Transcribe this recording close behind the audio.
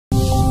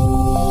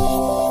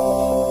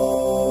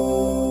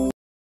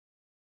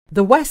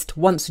The West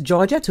wants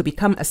Georgia to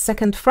become a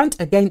second front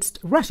against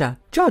Russia,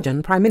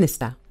 Georgian Prime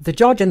Minister. The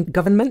Georgian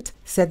government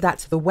said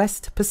that the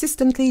West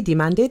persistently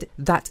demanded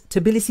that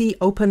Tbilisi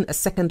open a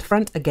second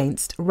front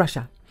against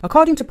Russia.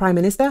 According to Prime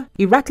Minister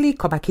Irakli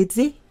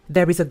Kobakhidze,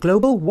 there is a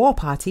global war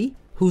party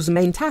whose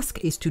main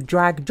task is to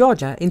drag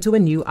Georgia into a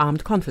new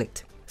armed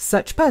conflict.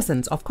 Such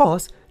persons, of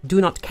course,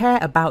 do not care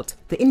about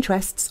the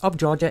interests of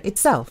Georgia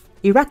itself.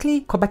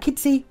 Irakli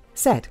Kobakhidze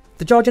said.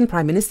 The Georgian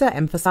Prime Minister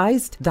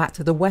emphasized that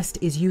the West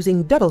is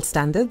using double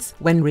standards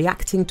when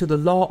reacting to the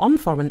law on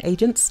foreign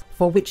agents,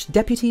 for which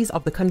deputies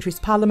of the country's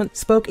parliament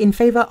spoke in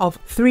favor of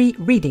 3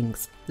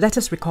 readings. Let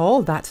us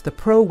recall that the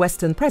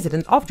pro-Western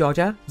president of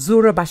Georgia,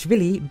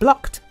 Zurabishvili,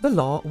 blocked the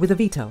law with a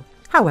veto.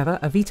 However,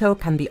 a veto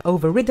can be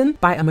overridden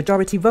by a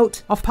majority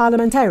vote of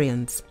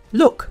parliamentarians.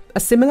 Look, a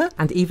similar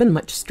and even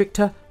much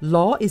stricter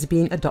law is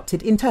being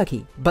adopted in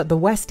Turkey, but the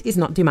West is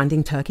not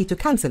demanding Turkey to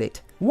cancel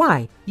it.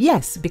 Why?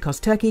 Yes, because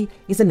Turkey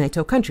is a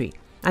NATO country,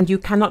 and you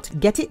cannot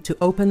get it to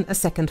open a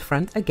second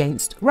front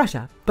against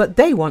Russia. But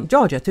they want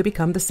Georgia to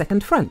become the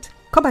second front.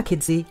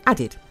 Kobakhidze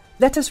added.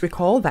 Let us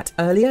recall that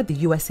earlier the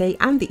USA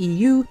and the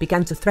EU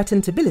began to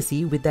threaten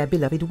Tbilisi with their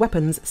beloved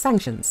weapons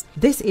sanctions.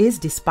 This is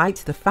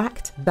despite the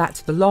fact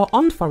that the law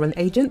on foreign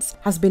agents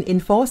has been in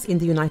force in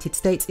the United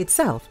States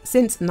itself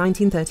since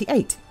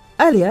 1938.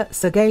 Earlier,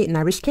 Sergei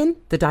Naryshkin,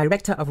 the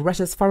director of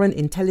Russia's Foreign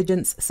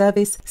Intelligence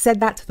Service, said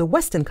that the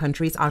Western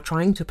countries are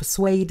trying to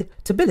persuade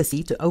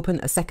Tbilisi to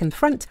open a second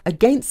front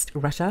against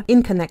Russia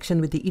in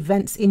connection with the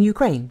events in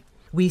Ukraine.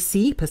 We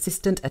see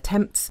persistent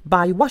attempts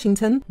by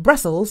Washington,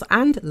 Brussels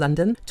and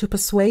London to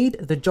persuade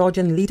the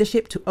Georgian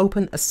leadership to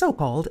open a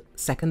so-called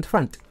second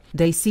front.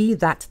 They see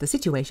that the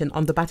situation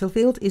on the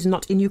battlefield is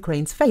not in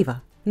Ukraine's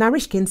favor.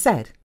 Naryshkin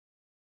said.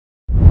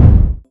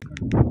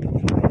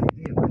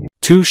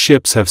 2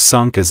 ships have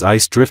sunk as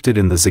ice drifted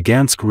in the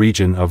Zagansk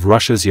region of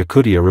Russia's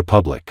Yakutia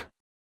Republic.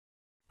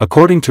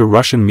 According to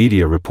Russian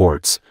media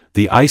reports,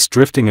 the ice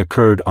drifting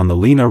occurred on the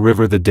Lena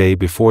River the day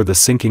before the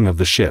sinking of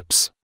the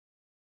ships.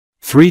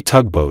 3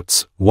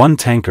 tugboats, 1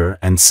 tanker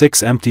and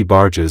 6 empty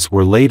barges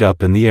were laid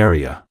up in the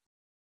area.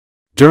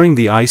 During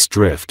the ice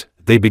drift,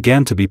 they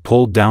began to be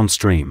pulled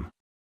downstream.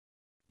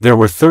 There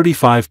were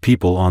 35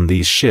 people on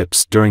these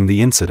ships during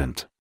the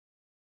incident.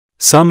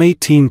 Some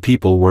 18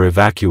 people were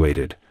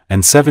evacuated,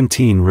 and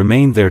 17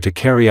 remained there to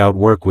carry out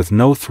work with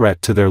no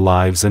threat to their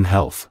lives and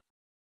health.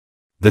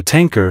 The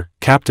tanker,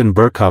 Captain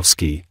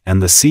Burkovsky,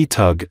 and the sea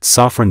tug,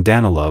 Sofran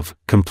Danilov,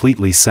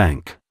 completely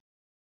sank.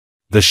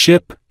 The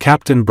ship,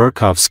 Captain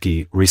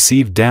Burkovsky,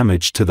 received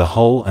damage to the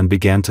hull and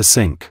began to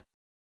sink.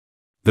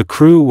 The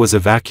crew was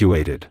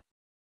evacuated.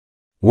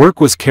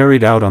 Work was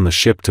carried out on the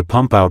ship to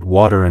pump out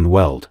water and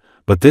weld,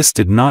 but this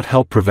did not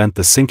help prevent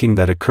the sinking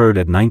that occurred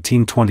at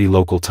 1920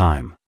 local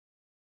time.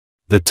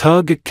 The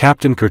tug,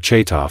 Captain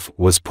Kurchatov,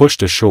 was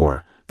pushed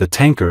ashore, the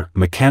tanker,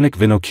 Mechanic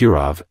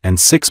Vinokurov, and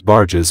 6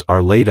 barges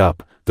are laid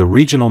up, the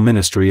Regional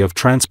Ministry of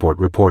Transport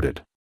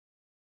reported.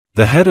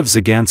 The head of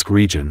Zagansk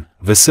region,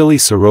 Vasily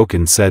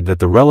Sorokin, said that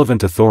the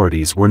relevant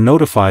authorities were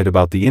notified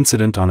about the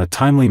incident on a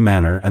timely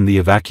manner and the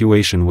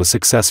evacuation was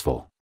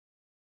successful.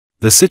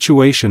 The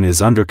situation is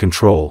under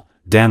control,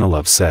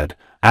 Danilov said,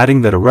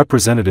 adding that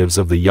representatives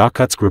of the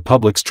Yakutsk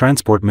Republic's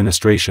Transport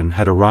Administration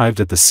had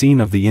arrived at the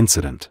scene of the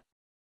incident.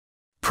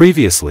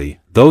 Previously,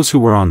 those who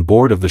were on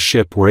board of the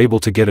ship were able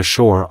to get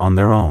ashore on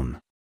their own.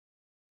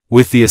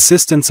 With the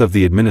assistance of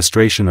the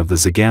administration of the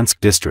Zagansk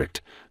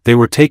district, they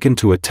were taken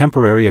to a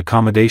temporary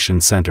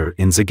accommodation center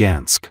in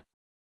Zagansk.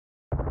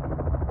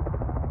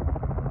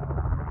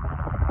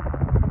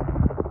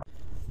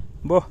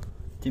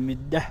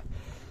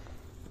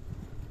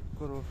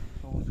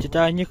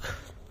 Titanic.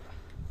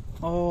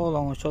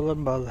 Long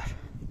solan ballar.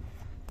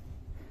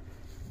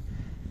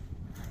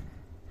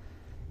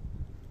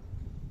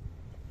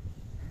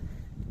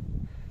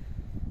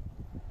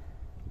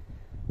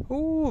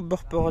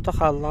 Бөхбөгөтө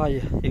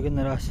халлай еген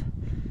рас.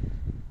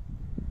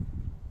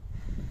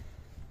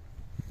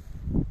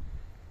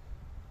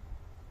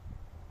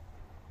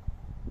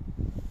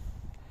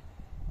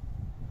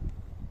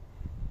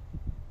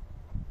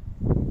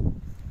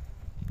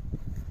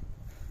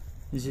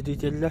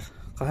 Зирителлер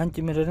кахан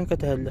тимерерин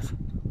кетеллер,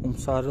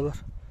 умсарылар.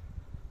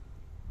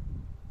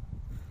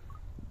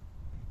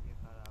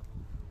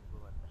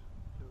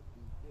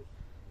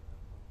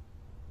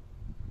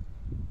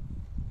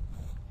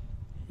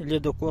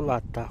 Ile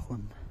dokulatta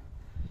hun.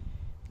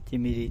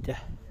 Timiride.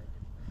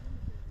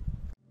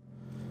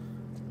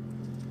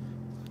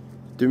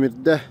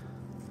 Timirde.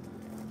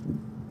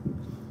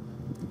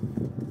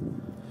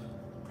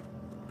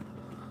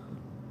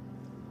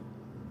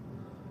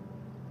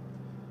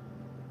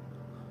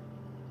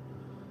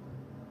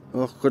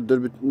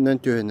 Kırdır bütünden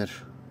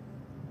tühenir.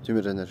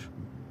 Timirenir.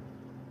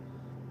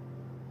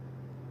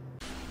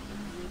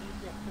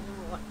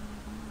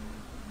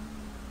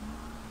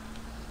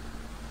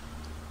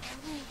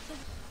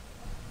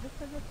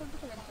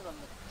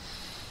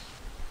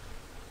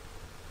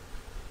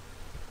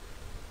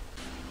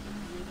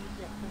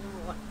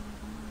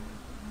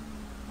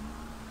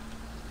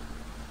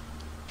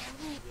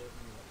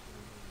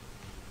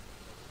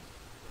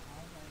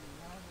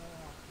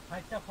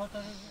 Hatta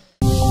fotoğrafı